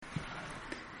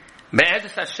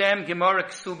Be'ezus Hashem, Gemara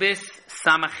Kesubos,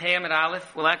 Samach Hem and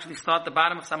Aleph. We'll actually start the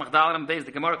bottom of Samach Dalet and Beis.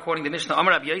 The Gemara quoting the Mishnah,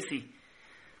 Amar Rabbi Yosi.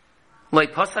 Loi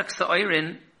Pasak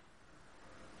Sa'orin,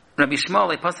 Rabbi Shmuel,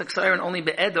 Loi Pasak Sa'orin only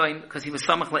be'edoim, because he was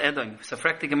Samach le'edoim. So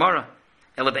frak the Gemara.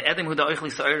 Ela be'edim hu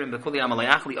da'oichli Sa'orin, be'kuli amalei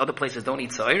achli, other places don't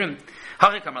eat Sa'orin.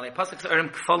 Harik Amar Loi Pasak Sa'orin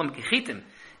k'folam kichitim.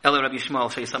 Ela Rabbi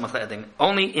Shmuel, Shei Samach le'edim.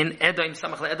 Only in edoim,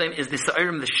 Samach le'edim, is the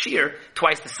Sa'orin, the shear,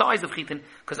 twice the size of chitin,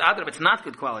 because Adrab, it's not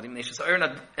good quality. Sa'orin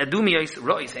adumiyos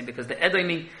ro'is, because the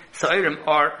edoimi Sa'orim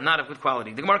are not of good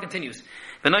quality. The Gemara continues.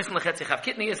 V'noisen l'chetzi chav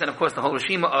kitnius, and of course the whole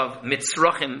Rishima of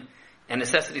mitzrachim, and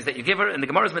necessities that you give her. And the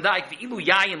Gemara is medayik v'ilu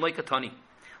yayin loikatani.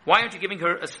 Why aren't you giving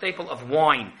her a staple of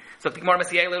wine? So if the Gemara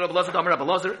Messiah Rabbi Lazar Amar Rabbi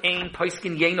Lazar ein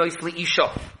poiskin yeinois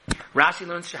liisha. Rashi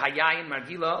learns shehayayin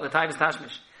margila l'tayvis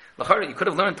tashmish. L'chara, you could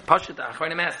have learned pashut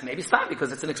achronim ask. Maybe stop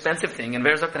because it's an expensive thing and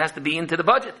verzak that has to be into the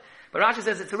budget. But Rashi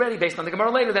says it's already based on the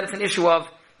Gemara later that it's an issue of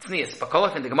tznius.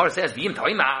 Bakolach, and the Gemara says v'im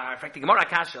toimar. In fact, the Gemara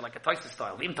akasha like a Taisa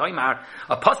style. V'im toimar,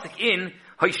 a pasuk in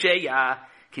hoisheya.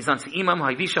 Kizan imam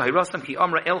hayvisha hayrosam ki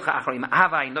amra elcha achroim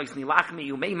avai noisni lachmi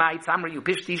you may mai tamri you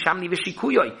pishti shamni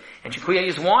v'shikuyoy, and shikuyoy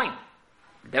is wine.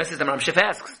 Then says the Ram Shef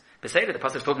asks, Beseder, the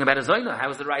pasuk is talking about a zoyna. How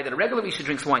is it right that a regular Isha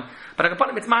drinks wine? But upon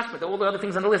him it's mashma. All the other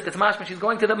things on the list, it's mashma. She's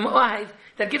going to the mu'ahiv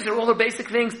that gives her all her basic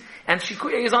things, and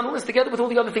shikuyoy is on the list together with all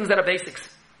the other things that are basics.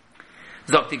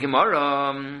 Zokti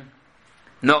Gemara.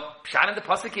 No, pshat in the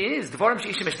pasuk is dvorim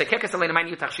sheisha mishtakekas alein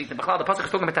ma'in yutachshitin. B'chlal, the pasuk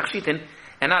is talking about tachshitin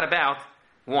and not about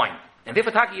wine. And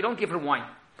therefore, you don't give her wine.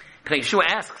 Yeshua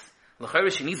asks, L'chayr,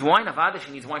 she needs wine, Avada,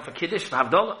 she needs wine for Kiddush, for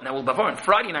Havdalah. Now, before on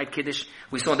Friday night Kiddush,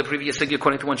 we saw in the previous sugya,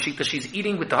 according to one shita, she's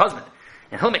eating with the husband,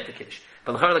 and he'll make the Kiddush.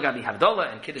 But L'chayr, L'gabi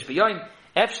Havdalah and Kiddush B'yoyim,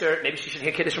 Efsher, maybe she should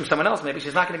hear Kiddush from someone else, maybe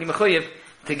she's not going to be mechuyev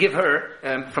to give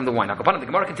her from the wine. Now, the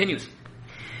Gemara continues.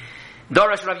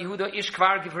 Darash Rav Yehuda ish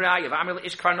kvar givrayev amir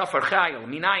ish kvar nafar chayil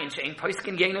minayin shein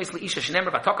poiskin yeinois leisha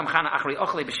shenemar batokam chana achrei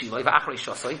ochle b'shiloi v'achrei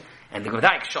shosoi, and the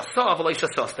Gemara shosoi v'loi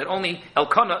shosos, that only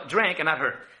Elkanah drank and not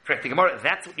her. For the Gemara,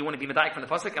 that's what you want to be medayik from the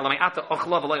pasuk. Elamei ata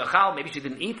ochla v'loi ochal, maybe she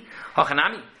didn't eat.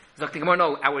 Hachanami. Zok the Gemara,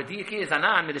 no, our diak is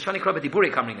anan midashani krobet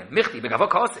diburi coming in michti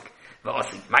begavok hosik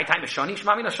v'osi. My time is shani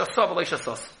shmamina shosoi v'loi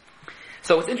shosos.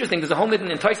 So it's interesting, there's a whole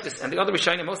midden in Tosfos, and the other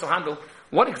Rishonim also handle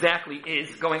what exactly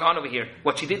is going on over here.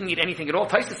 What she didn't eat anything at all.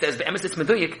 Tosfos says, Be'emes it's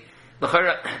meduyik,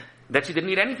 that she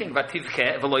didn't eat anything,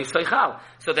 Vativche v'loi soichal.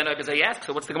 So then I ask,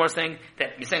 so what's the Gemara saying?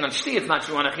 That you're saying on Shti, it's not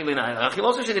true on Achilina. Achil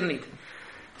also she didn't eat.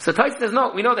 So Tosfos says,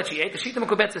 no, we know that she ate. The Shita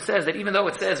Mekubetza says that even though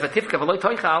it says, Vativche v'loi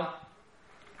toichal,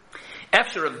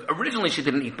 after originally she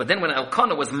didn't eat, but then when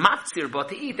Elkanah was matzir but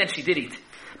to eat, then she did eat.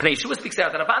 Pnei Yeshua speaks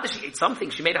out that Avada, she ate something.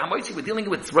 She made a hamoitzi. We're dealing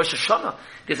with Rosh Hashanah.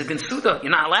 There's a gensuda.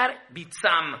 You're not allowed to be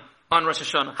tzam on Rosh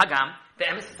Hashanah. Hagam. The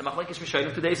emes, the machlekes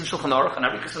Rishonim 2 days in Shulchan Aruch and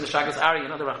Arikas in the Shagas Ari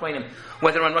and other Rachmanim,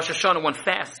 whether on Rosh Hashanah one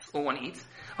fasts or one eats.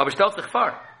 Aber shtelt sich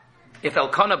far. If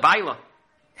Elkanah Baila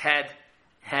had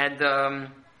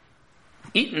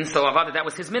eaten, so Avada, that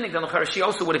was his minig, then she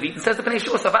also would have eaten. Says the Pnei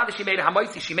Yeshua, so Avada, she made a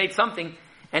hamoitzi. She made something,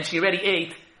 and she already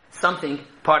ate something,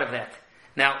 part of that.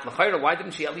 Now, l'chayra, why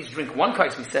didn't she at least drink one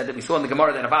kais? We said that we saw in the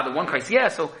Gemara that about the one kais. Yeah,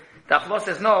 so the Achla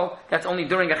says no, that's only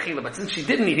during Achila. But since she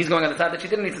didn't eat, he's going on the side that she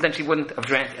didn't eat, so then she wouldn't have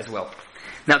drank as well.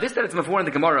 Now, this that it's before in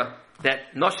the Gemara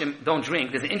that Noshim don't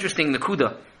drink, there's an interesting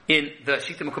Nakuda in the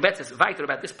Shita Mekubetzes Vaiter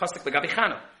about this pasuk begabi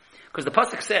Chana. Because the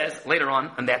pasuk says later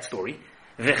on in that story,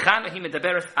 V'chana hi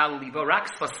medaberes al libo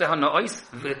raks faseha no'ois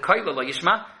v'koyla lo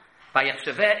yishma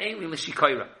v'yachshaveh eli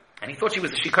l'shikoyra. And he thought she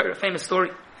was a shikoyra, famous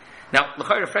story. Now,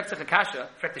 l'chayra fretzach akasha,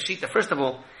 frek the shita. First of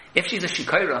all, if she's a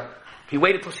shikoyra, he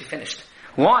waited till she finished.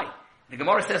 Why? The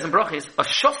Gemara says in Brachis, a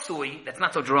shosui that's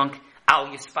not so drunk, al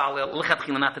yispalel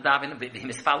l'chatchila not to daven,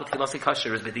 v'himispalu tfilasi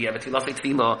kasher is v'diya v'tfilasi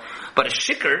tfila. But a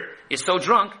shikr is so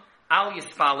drunk, al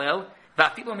yispalel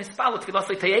v'afilu mispalu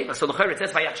tfilasi tayeva. So l'chayra it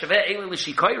says v'yachshaveh eli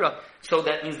l'shikoyra. So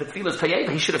that means the tefillah is tayeva.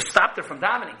 He should have stopped her from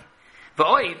davening.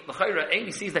 V'oid, l'chayra,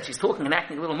 Amy sees that she's talking and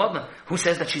acting a little modna. Who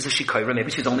says that she's a shikoyra?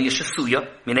 Maybe she's only a shasuya.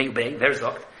 Minei ubei, there's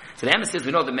zokt. So the emes says,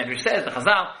 we know the Medrash says, the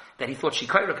Chazal, that he thought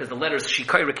shikoyra because the letters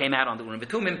shikoyra came out on the Urim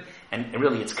V'tumim, and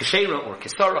really it's kashera or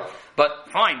kisara. But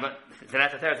fine, but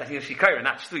that's a teretz, I think it's shikoyra,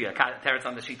 not shtuya, teretz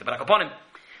on the shita. But upon him,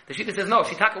 the shita says, no,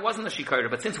 shitaka wasn't a shikoyra,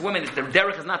 but since women, their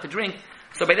derech is not to drink,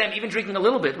 so by them, even drinking a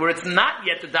little bit, where it's not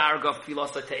yet the darg of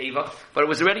filosa te'eva, but it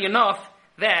was already enough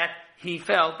that he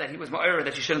felt that he was ma'or,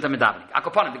 that she shouldn't have been davening.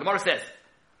 Akoponim, the Gemara says,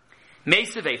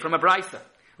 Meisevei from a brisa,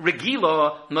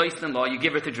 regila, noisen law, you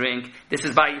give her to drink. This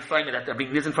is by assignment that they're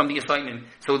being risen from the assignment.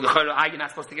 So the you're not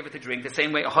supposed to give her to drink. The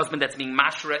same way a husband that's being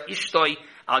mashra ishtoi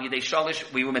al yedei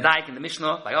shalish, we were medayik in the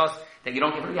Mishnah by us that you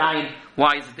don't give her yayin.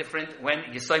 Why is it different when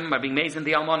assignment are being made in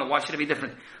the almana? Why should it be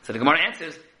different? So the Gemara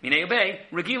answers, minei obey,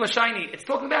 regila shiny. It's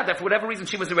talking about that for whatever reason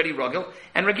she was already rugil,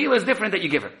 and regila is different that you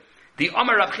give her. The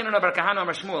Amar Rav Chinan Bar Kahana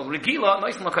Amar Shmuel Regila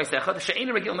Noisen L'Kaisechad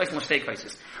She'ena Regila Noisen L'Shtei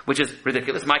Kaises, which is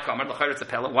ridiculous. My Kamar L'Chayr It's a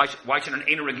Pella. Why should an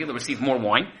Ena Regila receive more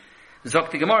wine?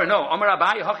 Zok the Gemara no. Amar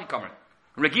Abaye Hachi Kamar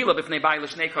Regila B'fnei Bai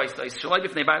L'Shnei Kaises Shalai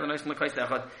B'fnei Bai L'Noisen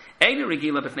L'Kaisechad Ena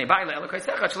Regila B'fnei Bai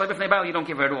L'Kaisechad Shalai B'fnei Bai you don't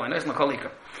give her the wine. Noisen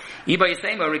L'Kolika. Iba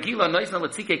Yisema Regila Noisen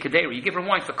L'Tzike Kederi. You give her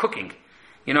wine for cooking.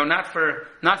 Not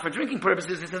for drinking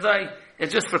purposes. He says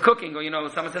it's just for cooking, or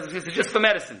someone says it's just for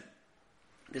medicine.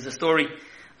 There's a story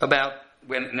about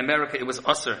when in America it was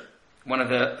usher. One of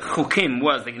the chukim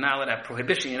was that you're not allowed to have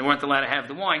prohibition, you weren't allowed to have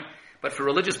the wine, but for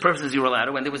religious purposes you were allowed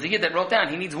to. When there was a yid that wrote down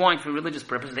he needs wine for religious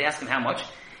purposes, they asked him how much.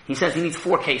 He says he needs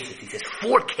 4 cases. He says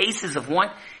 4 cases of wine?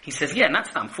 He says, yeah,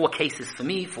 not some 4 cases for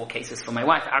me, 4 cases for my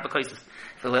wife, arba cases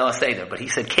for Leila Seder. But he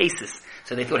said cases.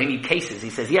 So they thought he needed cases.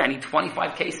 He says, yeah, I need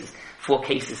 25 cases. 4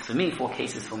 cases for me, 4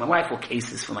 cases for my wife, 4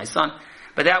 cases for my son.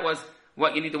 But that was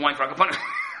what you need the wine for.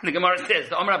 The Gemara says,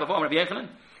 the Amar Abba Rabbi Yochanan,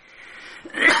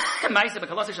 Ma'aseh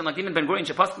b'Kolosei shel Nagdimin ben Gurion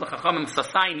shepasul l'chachamim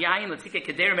sasayin yayin l'tzikei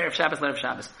kederim erev Shabbos l'erev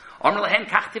Shabbos. Amar lehen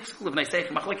kach tifskul of Neisei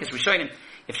machlekes rishonim.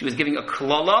 If she was giving a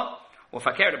klola or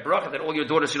fakir a bracha that all your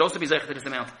daughters should also be zeichet to this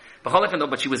amount.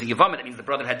 But she was a yavamah, that means the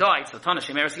brother had died. So Tana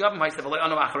shemeres yavim ha'iseh v'lo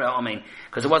anu acharei amen,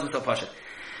 because it wasn't so pashut.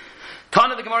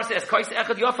 Tana the Gemara says kais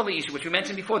echad yafali issue, which we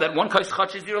mentioned before, that one kais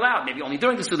chachis you're allowed, maybe only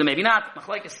during the suda, maybe not.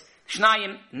 Machlekes.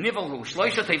 Shnayim nivelhu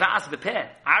shloisha toivas bepeh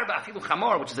arba afilu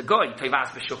chamor, which is a goy toivas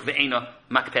b'shuk ve'ena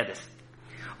makpedes.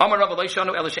 Amar Rabba lo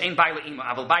yishanu ela she'ein bayla ima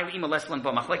aval bayla ima less lan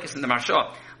ba machlekes in the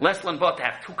marsha less lan ba to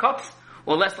have 2 cups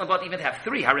or less lan ba even to have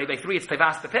 3. Harei by 3 it's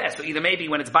toivas bepeh. So either maybe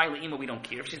when it's bayla ima we don't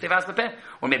care if she's toivas bepeh,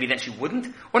 or maybe then she wouldn't,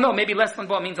 or no, maybe less lan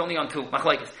ba means only on 2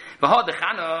 machlekes. V'had the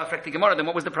chana affect Gemara. Then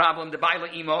what was the problem? The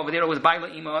bayla ima over there was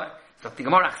bayla ima. So the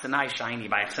Gemara achsanai shiny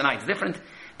by achsanai it's different.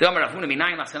 The Amar Avuna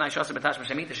minayin lachsanai shasa b'tash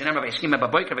b'shemita shenemar v'yishkim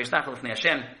b'boiker v'yishtachel l'fnei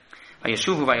Hashem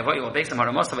v'yeshuvu v'yavoyu l'beisam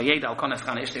haramosa v'yeda al konas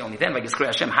chana ishte only then v'yiskrei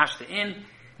Hashem hashte in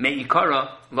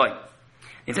me'ikara loy.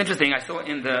 It's interesting. I saw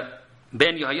in the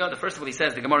Ben Yehoyah, the first of all he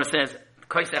says, the Gemara says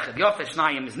kois echad yofeh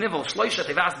shnayim is nivel shloisha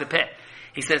tevas b'peh.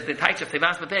 He says the type of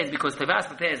tevas b'peh is because tevas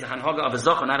b'peh is a hanhoga of a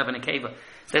zocher, not of a nekeva.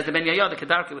 Says the Ben Yehoyah, the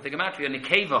kedarka with the gematria,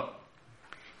 nekeva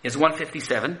is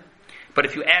 157, but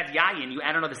if you add yayin, you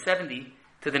add another 70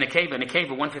 to the nekeva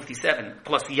 157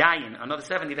 plus yayin, another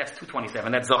 70, that's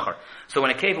 227, that's zocher. So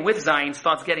when a nekeva with zayin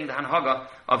starts getting the hanhaga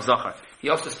of zocher. He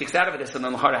also speaks out of this, and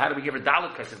then how do we give her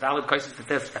daled kaises? Daled kaises, it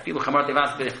says, afilu chamar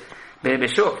tevas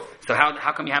b'shuk. So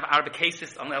how come you have arba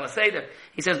cases on Leila Seder?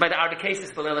 He says by the arba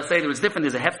cases for Leila Seder it's different,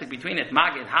 there's a heftik between it,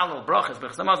 magid, halal, brachas,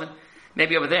 b'chsamazin.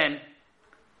 Maybe over then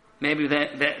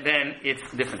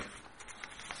it's different.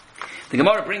 The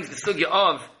Gemara brings the sugya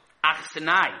of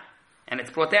achsanai, and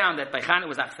it's brought down that by Chana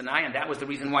was achsanai, and that was the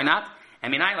reason why not.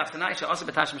 And minai lachsanai she also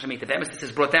betashim shemita. The emphasis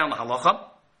is brought down the halacha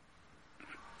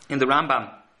in the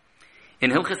Rambam in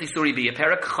Hilchas Isuri B'Ya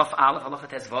Perek Chaf Aleph Halacha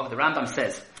Tezvav. The Rambam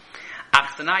says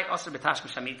achsanai also betashim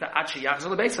shemita ad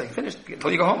sheyachzol lebeisai. Finished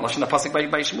until you go home. Lashon pasuk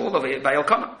by Shmuel by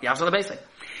Elkanah yachzol lebeisai.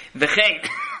 V'chein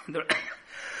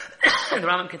the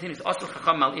Rambam continues also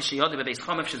chacham mal ish yod bebeis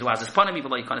chomev shezuaz esponim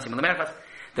v'lo yikonasim lemerchat.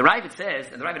 The Ravid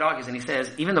says, and the Ravid argues, and he says,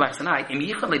 even though achsanai, im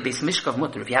yichal beis mishkav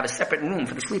mutter, if you have a separate room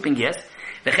for the sleeping, yes,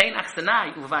 v'chein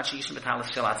achsanai uvad sheishim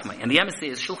b'talas shel atzmai. And the embassy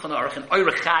is Shulchan Aruch and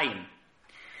Oirechayim,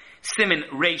 Simin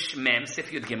Reish Mem,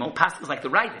 Sif Yud Gimel, passes like the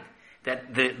Ravid,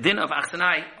 that the din of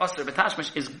achsanai, osir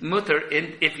b'tashmish, is mutter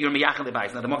if you're miyachal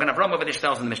lebayis. Now the Morgan Avram over there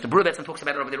tells in the Mishnah Berurah and talks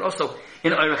about it over there also,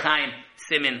 in Oirechayim,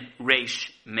 Simin Reish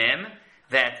Mem,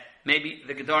 that maybe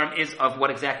the Gedarim is of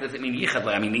what exactly does it mean Yichad?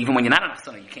 I mean, even when you're not an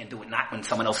Achsanai, you can't do it not when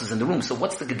someone else is in the room. So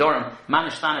what's the Gedarim?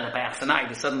 Manishtana that by Achsanai,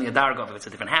 there's suddenly a Dargov, if it's a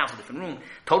different house, a different room.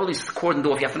 Totally cordoned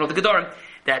off. You have to know the Gedarim,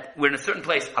 that we're in a certain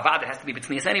place, Avada has to be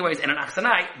B'tznius anyways, and an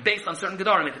Achsanai, based on certain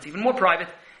Gedarim, if it's even more private,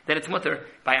 then it's mutter.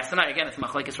 By Achsanai, again, it's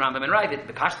Machlekes Rambam and Ravid,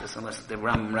 the Pashtus, unless the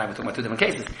Rambam and Ravid talking about 2 different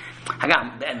cases.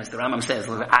 Hagam, the end, the Rambam says,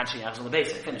 Adshi, Achzol, the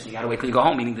base, finished. You gotta wait till you go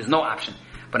home, meaning there's no option.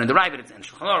 But in the Ravid, it's in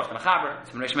Shulchan Aruch, the Mechaber,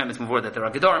 it's in Reish Mem, it's more that there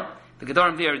are Gedarim. The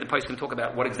Gedarim there, the Pais can talk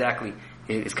about what exactly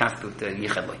is constitute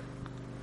Yichad Loi.